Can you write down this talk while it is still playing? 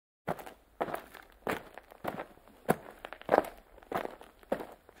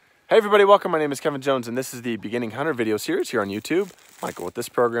Hey everybody, welcome. My name is Kevin Jones and this is the Beginning Hunter video series here on YouTube. My goal with this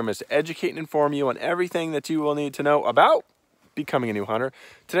program is to educate and inform you on everything that you will need to know about becoming a new hunter.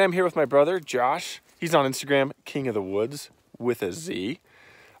 Today I'm here with my brother, Josh. He's on Instagram, King of the Woods with a Z.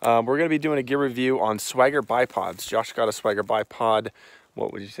 We're going to be doing a gear review on Swagger BiPods. Josh got a Swagger BiPod,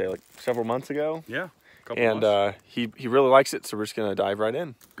 what would you say, like several months ago? Yeah, a couple months. He really likes it, so we're just going to dive right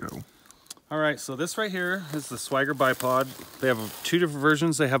in. Go. All right, so this right here is the Swagger BiPod. They have two different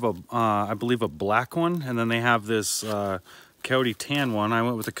versions. They have a, I believe, a black one, and then they have this coyote tan one. I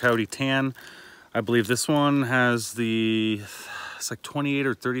went with the coyote tan. I believe this one has it's like 28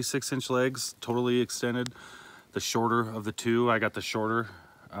 or 36 inch legs, totally extended. The shorter of the two. I got the shorter.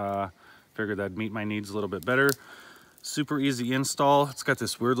 Figured that'd meet my needs a little bit better. Super easy install. It's got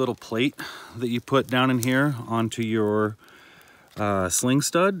this weird little plate that you put down in here onto your sling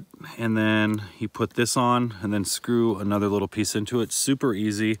stud, and then you put this on and then screw another little piece into it. Super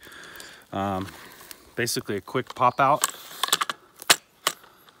easy. Basically a quick pop out.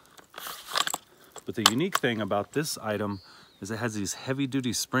 But the unique thing about this item is it has these heavy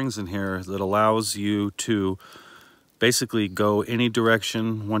duty springs in here that allows you to basically go any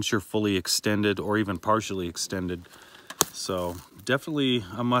direction once you're fully extended or even partially extended. So definitely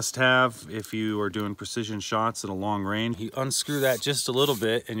a must-have if you are doing precision shots at a long range. You unscrew that just a little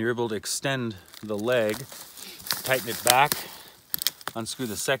bit and you're able to extend the leg, tighten it back, unscrew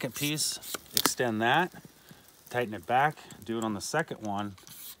the second piece, extend that, tighten it back, do it on the second one,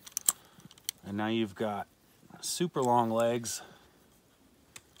 and now you've got super long legs.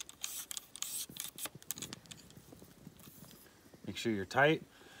 Make sure you're tight.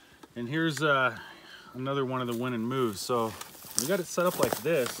 And here's another one of the winning moves. So we got it set up like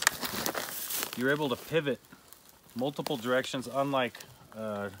this. You're able to pivot multiple directions, unlike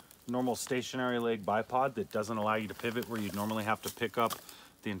a normal stationary leg bipod that doesn't allow you to pivot, where you'd normally have to pick up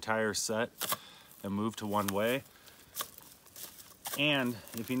the entire set and move to one way. And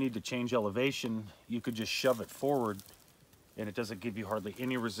if you need to change elevation, you could just shove it forward and it doesn't give you hardly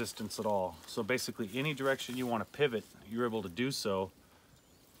any resistance at all. So basically any direction you want to pivot, you're able to do so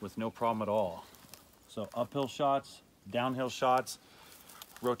with no problem at all. So uphill shots, downhill shots,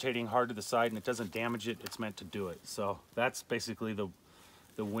 rotating hard to the side, and it doesn't damage it, it's meant to do it. So that's basically the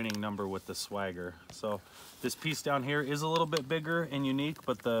winning number with the Swagger. So this piece down here is a little bit bigger and unique,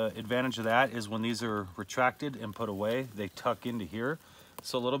 but the advantage of that is when these are retracted and put away, they tuck into here.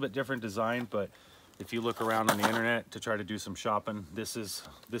 So a little bit different design, but if you look around on the internet to try to do some shopping, this is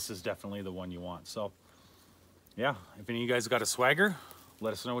definitely the one you want. So yeah, if any of you guys got a Swagger,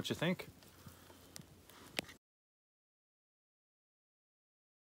 let us know what you think.